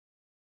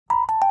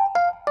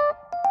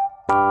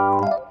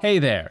Hey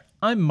there,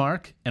 I'm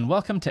Mark, and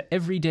welcome to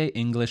Everyday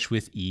English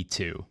with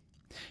E2.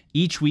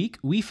 Each week,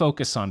 we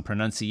focus on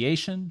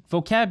pronunciation,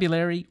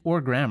 vocabulary, or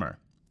grammar.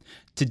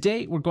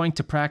 Today, we're going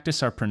to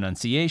practice our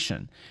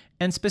pronunciation,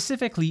 and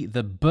specifically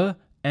the B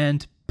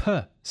and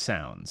P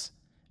sounds,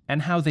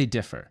 and how they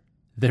differ.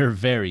 They're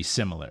very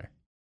similar.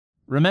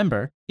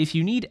 Remember, if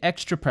you need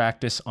extra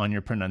practice on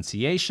your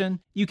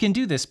pronunciation, you can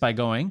do this by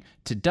going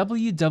to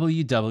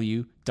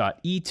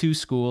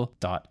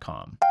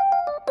www.e2school.com.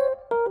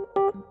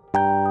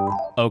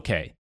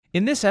 Okay,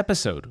 in this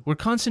episode, we're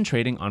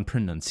concentrating on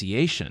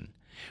pronunciation.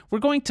 We're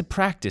going to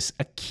practice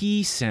a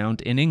key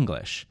sound in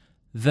English,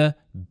 the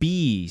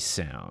B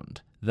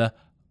sound, the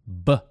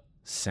B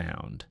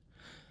sound.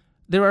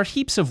 There are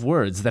heaps of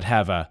words that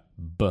have a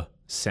B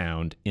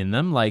sound in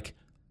them, like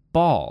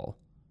ball,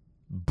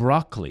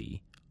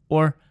 broccoli,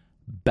 or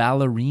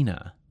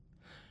ballerina.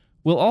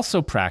 We'll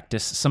also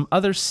practice some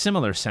other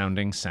similar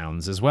sounding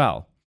sounds as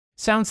well.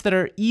 Sounds that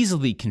are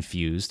easily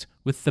confused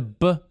with the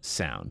B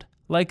sound,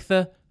 like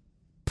the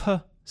P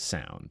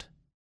sound.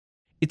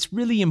 It's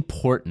really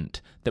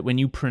important that when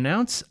you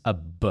pronounce a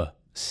B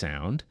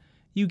sound,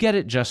 you get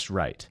it just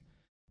right.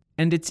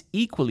 And it's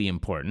equally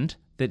important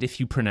that if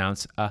you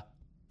pronounce a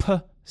P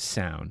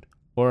sound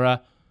or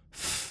a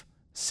F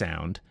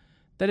sound,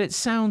 that it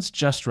sounds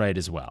just right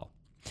as well.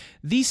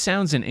 These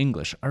sounds in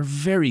English are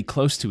very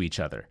close to each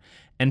other,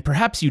 and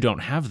perhaps you don't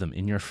have them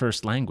in your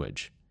first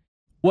language.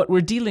 What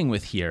we're dealing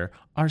with here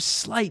are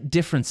slight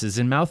differences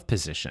in mouth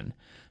position.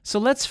 So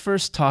let's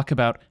first talk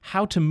about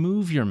how to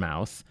move your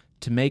mouth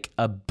to make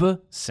a B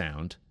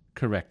sound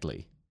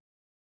correctly.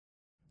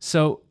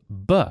 So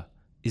B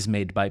is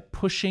made by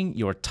pushing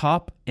your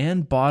top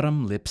and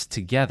bottom lips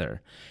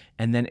together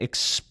and then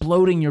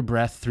exploding your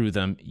breath through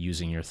them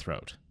using your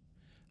throat.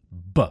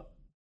 B,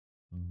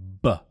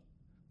 B,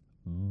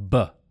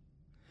 B.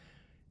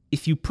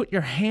 If you put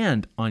your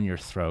hand on your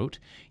throat,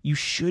 you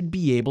should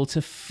be able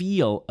to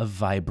feel a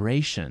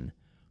vibration.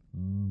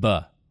 B,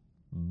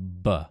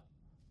 B,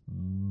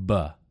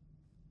 B.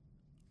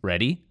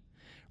 Ready?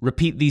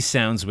 Repeat these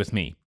sounds with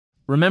me.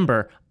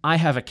 Remember, I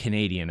have a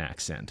Canadian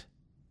accent.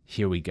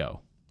 Here we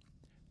go.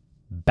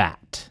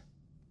 Bat,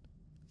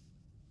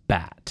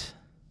 bat.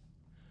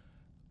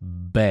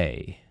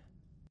 Bay,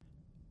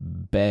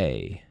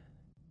 bay.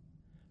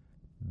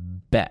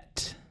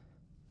 Bet,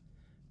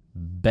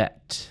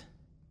 bet.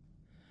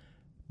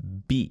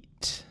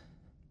 Beat,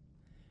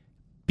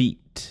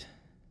 beat.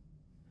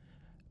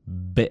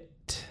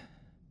 Bit,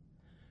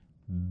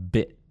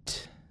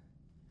 bit.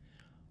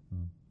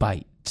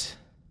 Bite,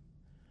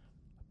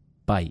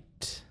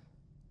 bite.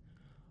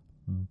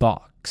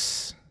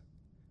 Box,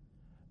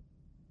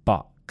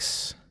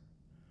 box.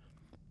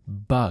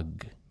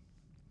 Bug,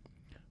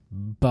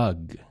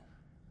 bug.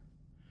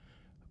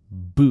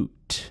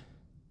 Boot,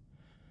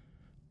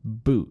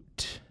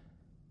 boot.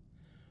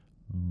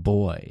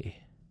 Boy,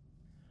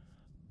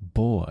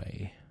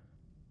 boy.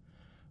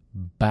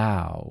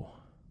 Bow,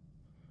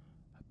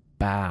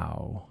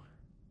 bow.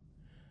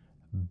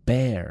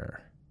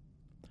 Bear,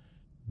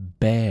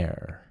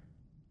 bear.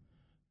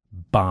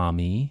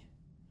 Balmy,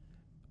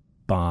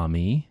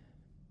 balmy.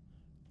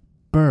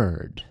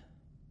 Bird,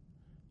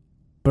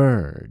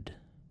 bird.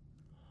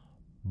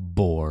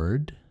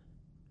 Board,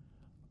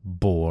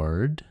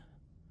 board.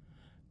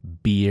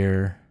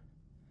 Beer,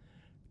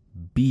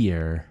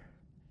 beer.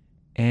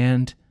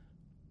 And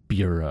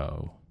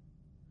bureau,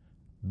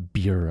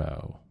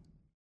 bureau.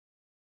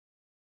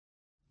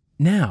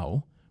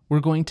 Now, we're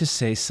going to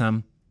say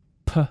some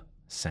P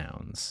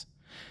sounds.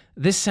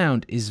 This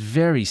sound is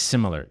very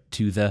similar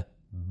to the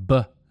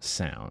B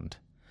sound.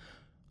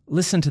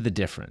 Listen to the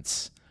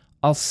difference.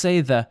 I'll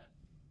say the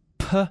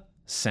P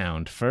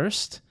sound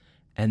first,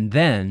 and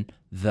then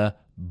the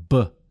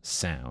B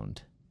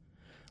sound.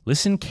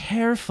 Listen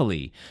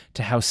carefully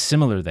to how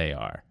similar they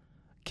are.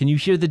 Can you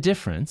hear the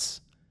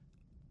difference?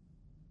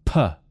 P,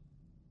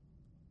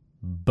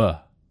 B,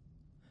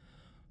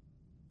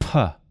 P,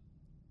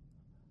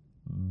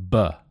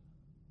 B,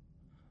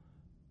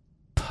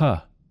 P,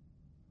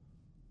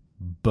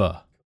 B.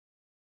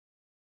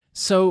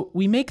 So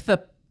we make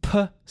the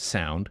P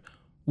sound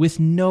with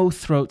no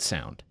throat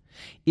sound.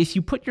 If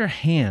you put your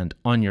hand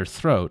on your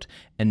throat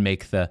and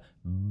make the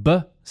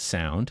B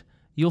sound,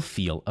 you'll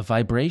feel a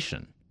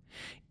vibration.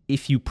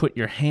 If you put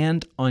your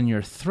hand on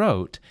your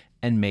throat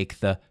and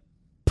make the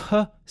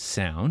P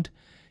sound,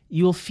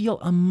 you'll feel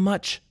a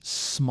much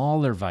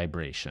smaller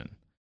vibration.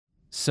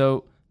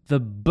 So the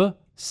B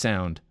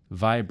sound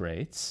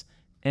vibrates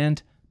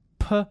and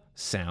P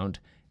sound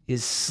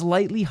is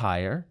slightly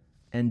higher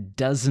and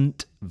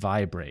doesn't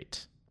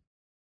vibrate.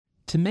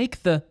 To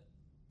make the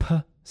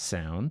P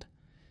sound,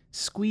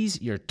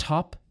 squeeze your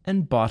top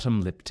and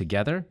bottom lip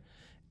together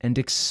and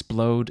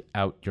explode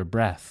out your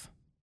breath.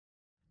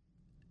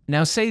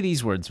 Now say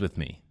these words with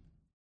me.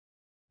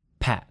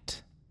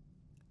 Pat,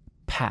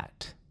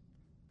 pat.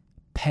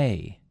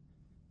 Pay,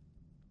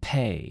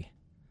 pay.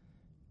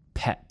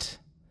 Pet,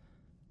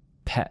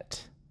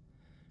 pet.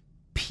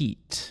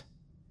 Peat,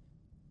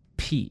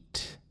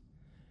 peat.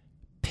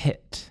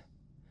 Pit,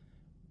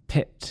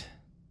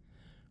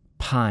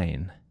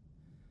 pine,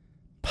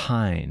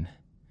 pine,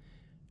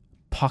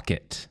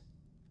 pocket,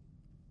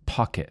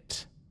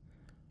 pocket,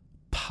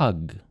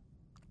 pug,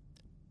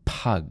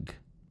 pug,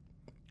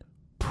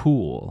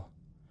 pool,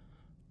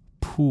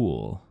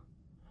 pool,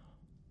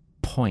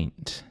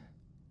 point,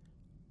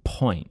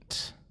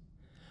 point,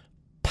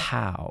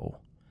 pow,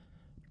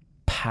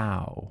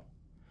 pow,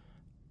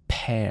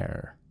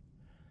 pear,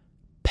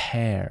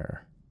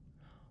 pear,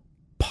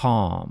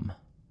 palm,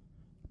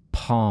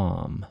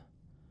 palm,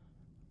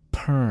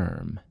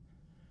 perm,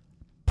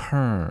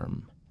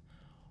 perm,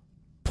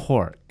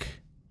 pork,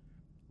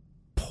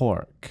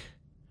 pork,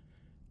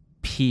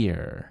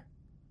 peer,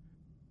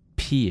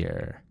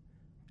 peer,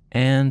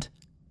 and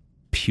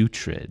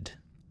putrid,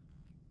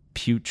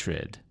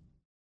 putrid.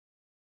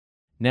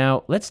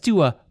 Now let's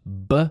do a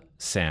B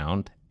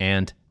sound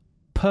and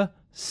P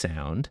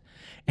sound,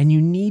 and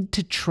you need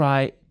to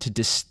try to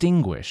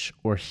distinguish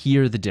or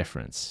hear the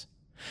difference.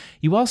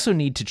 You also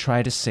need to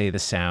try to say the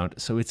sound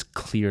so it's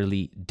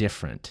clearly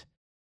different.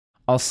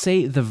 I'll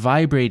say the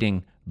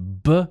vibrating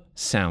B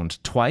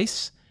sound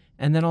twice,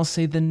 and then I'll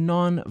say the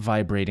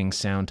non-vibrating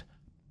sound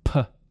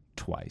P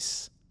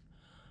twice.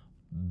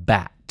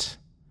 Bat,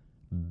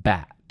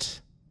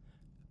 bat,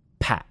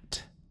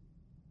 pat,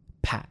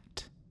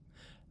 pat,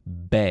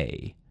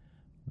 bay,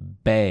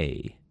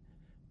 bay,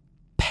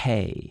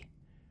 pay,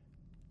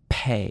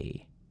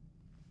 pay.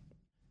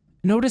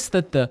 Notice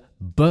that the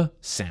B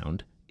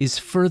sound is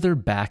further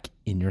back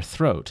in your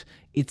throat.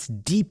 It's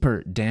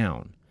deeper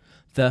down.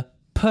 The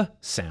P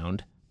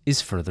sound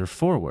is further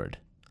forward.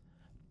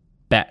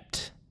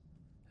 Bet,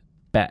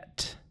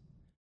 bet,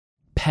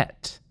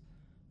 pet,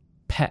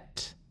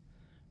 pet,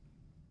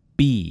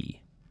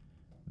 bee,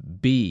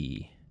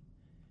 bee,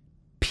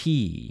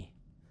 pea,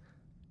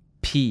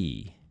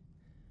 pea,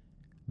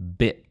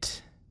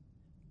 bit,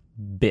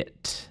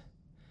 bit,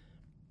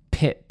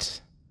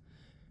 pit,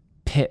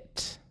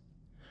 pit,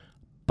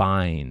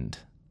 bind,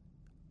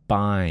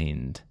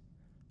 bind,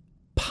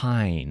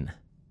 pine,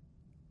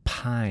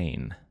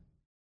 pine.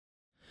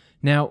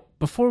 Now,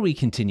 before we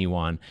continue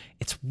on,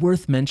 it's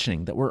worth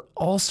mentioning that we're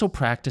also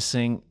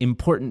practicing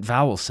important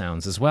vowel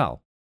sounds as well.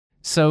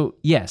 So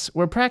yes,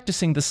 we're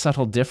practicing the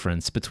subtle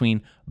difference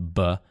between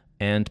B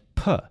and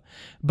P,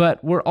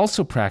 but we're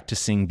also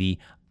practicing the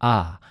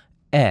A,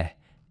 E,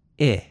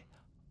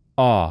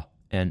 A,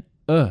 and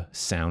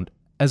sound,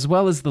 as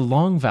well as the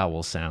long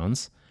vowel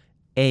sounds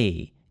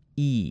A,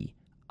 E,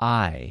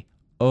 I,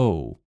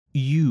 O,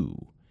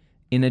 U,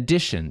 in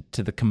addition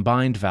to the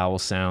combined vowel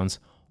sounds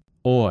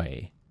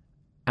oi,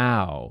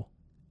 ow,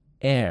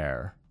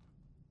 air,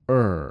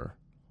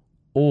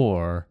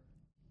 or,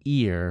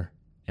 ear,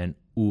 and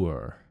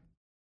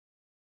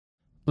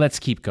Let's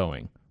keep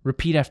going.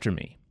 Repeat after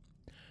me.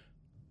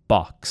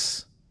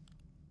 Box,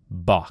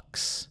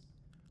 box,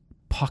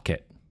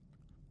 pocket,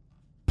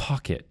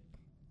 pocket,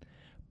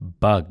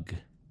 bug,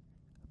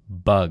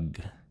 bug,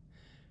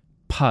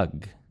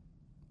 pug,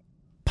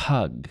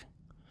 pug,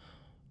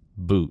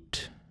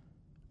 boot,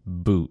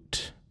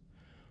 boot,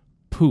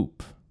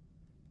 poop,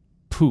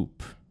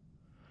 poop,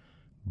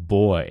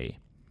 boy,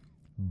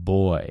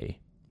 boy,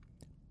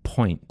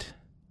 point,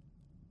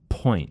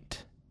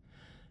 point,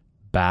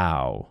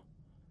 bow,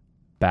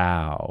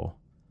 bow,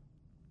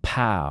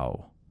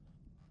 pow,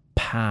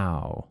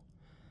 pow,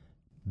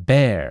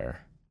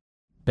 bear,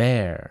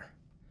 bear,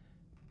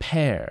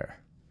 pear,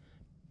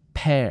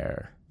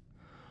 pear,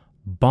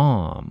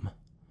 bomb,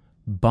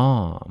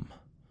 bomb,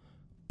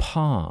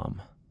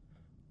 palm,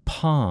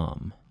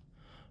 palm,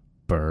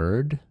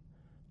 bird,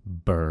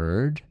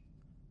 bird,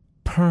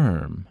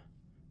 perm,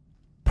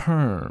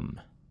 perm,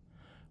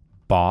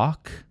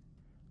 balk,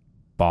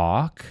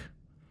 balk,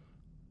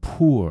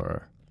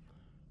 poor,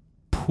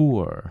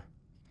 poor,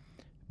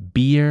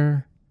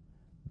 beer,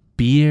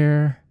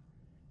 beer,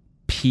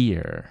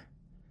 peer,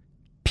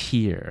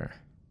 peer,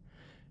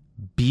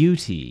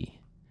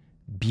 beauty,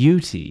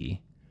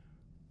 beauty,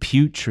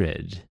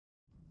 putrid,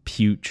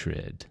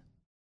 putrid.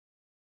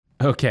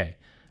 Okay,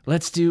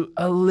 let's do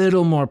a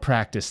little more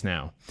practice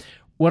now.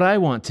 What I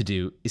want to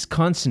do is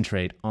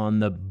concentrate on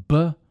the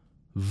B,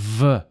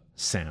 V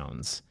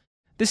sounds.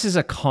 This is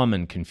a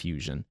common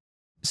confusion.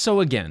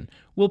 So again,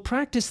 we'll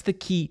practice the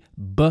key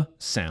B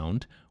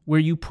sound where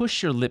you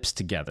push your lips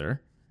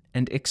together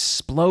and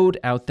explode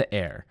out the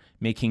air,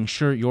 making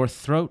sure your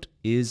throat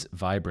is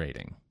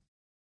vibrating.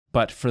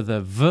 But for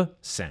the V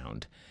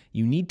sound,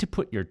 you need to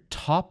put your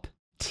top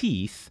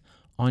teeth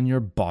on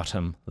your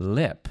bottom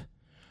lip.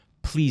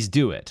 Please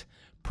do it.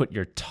 Put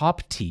your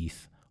top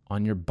teeth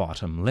on your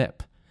bottom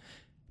lip.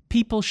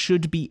 People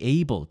should be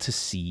able to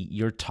see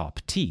your top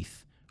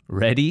teeth.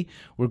 Ready?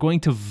 We're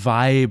going to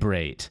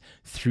vibrate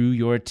through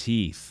your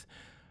teeth.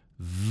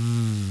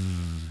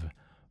 V,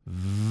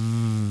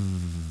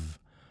 v,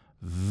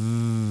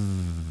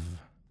 v.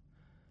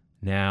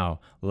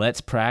 Now,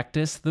 let's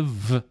practice the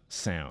V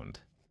sound.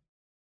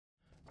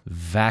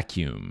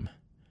 Vacuum,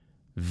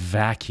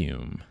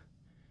 vacuum,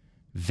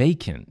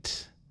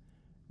 vacant,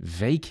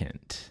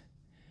 vacant,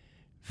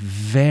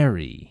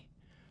 very,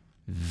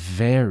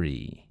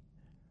 very,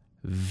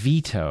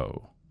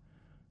 veto,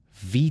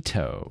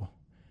 veto,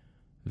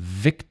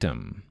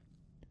 victim,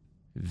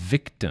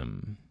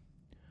 victim,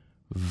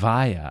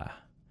 via,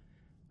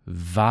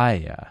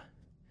 via,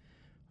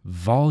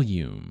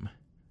 volume,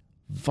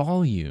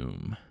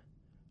 volume,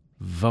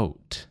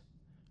 vote,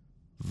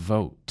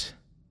 vote,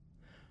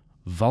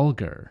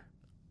 vulgar,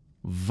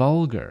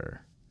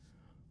 vulgar,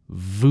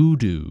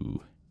 voodoo,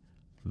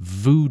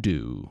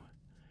 voodoo,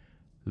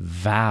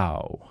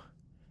 vow,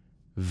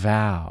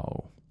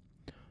 vow,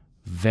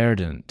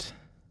 verdant,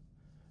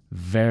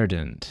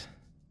 verdant,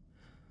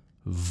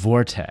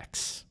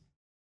 vortex,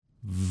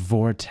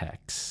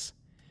 vortex,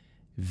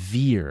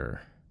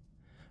 veer,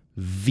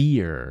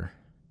 veer,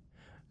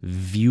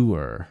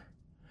 viewer,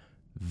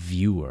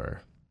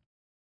 viewer.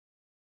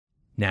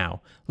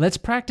 Now, let's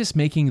practice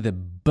making the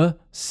B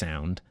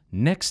sound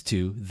next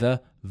to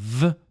the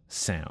V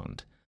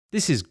sound.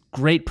 This is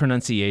great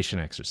pronunciation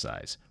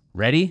exercise.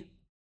 Ready?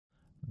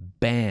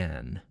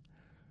 Ban,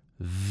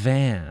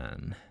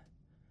 van,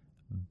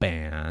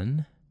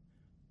 ban,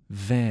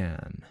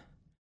 van,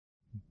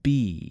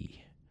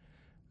 B,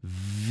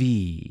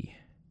 V,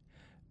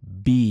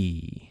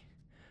 B,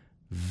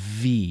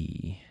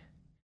 V,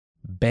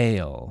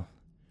 bail,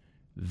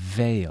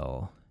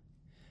 veil,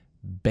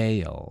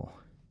 bail,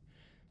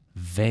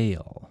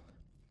 veil,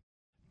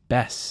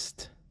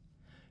 best,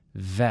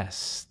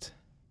 vest,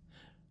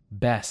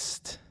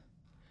 best,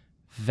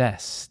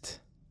 vest,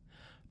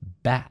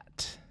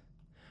 bat,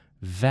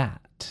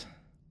 vat,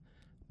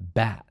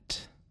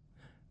 bat,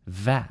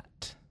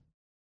 vat,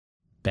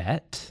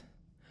 bet,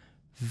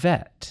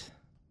 vet,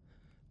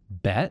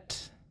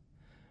 bet,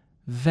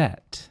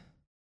 vet,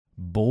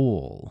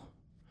 bowl,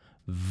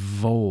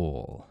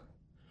 vole,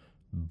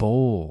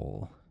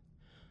 bowl,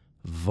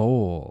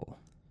 vole,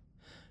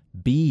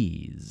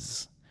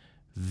 bees,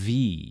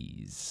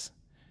 V's,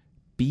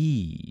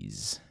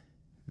 bees,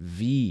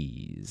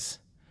 V's,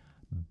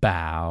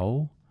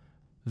 bow,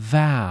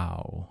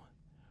 vow,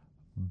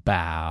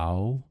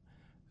 bow,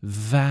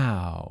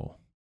 vow,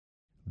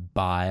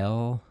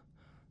 bile,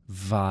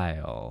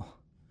 vile,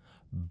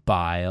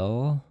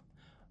 bile,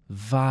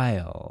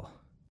 vile.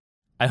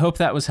 I hope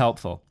that was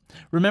helpful.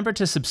 Remember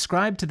to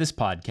subscribe to this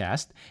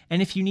podcast, and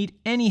if you need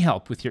any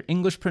help with your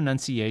English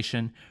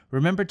pronunciation,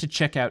 remember to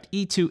check out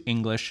E2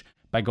 English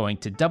by going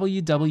to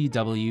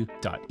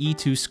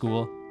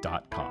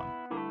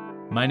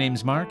www.e2school.com. My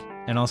name's Mark,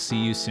 and I'll see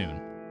you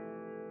soon.